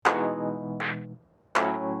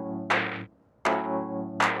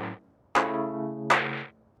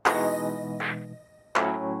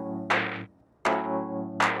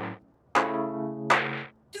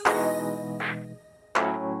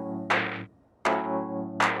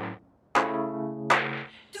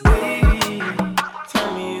Baby, tell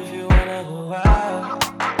me if you wanna go out.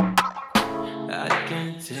 I can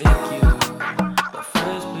take you, but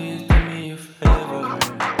first please do me a favor.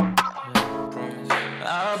 Promise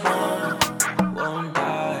won't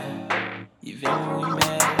die. Even when we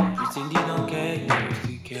met, pretend you don't care, you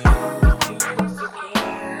still care.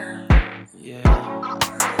 Yeah,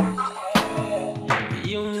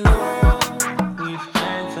 you know we've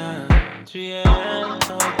spent time, 3 AM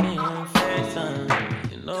talking on FaceTime.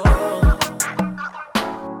 You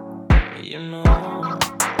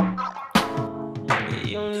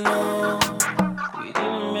know, we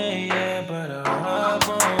didn't make it, but our heart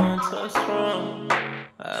bond so strong.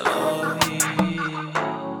 I love you.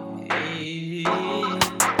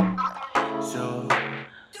 So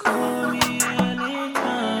call me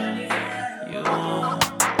anytime you want.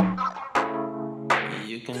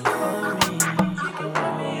 You can call me,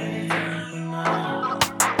 now.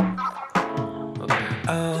 I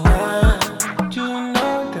want you to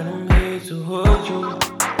know that I'm here to hold you.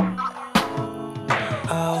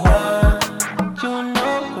 I want you to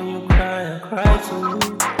know when you cry, I cry too.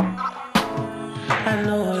 I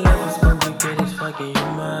know life is complicated, it's fucking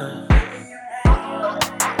your mind.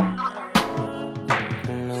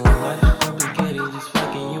 I know life is complicated, it's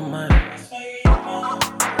fucking your mind.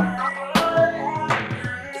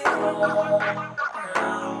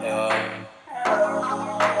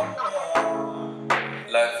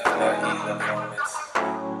 Life is not easy, I promise.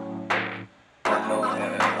 I know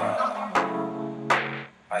that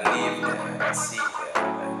I live there, I see that, I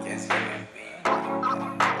guess human being. I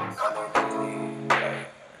know that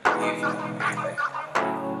they live like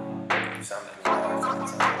something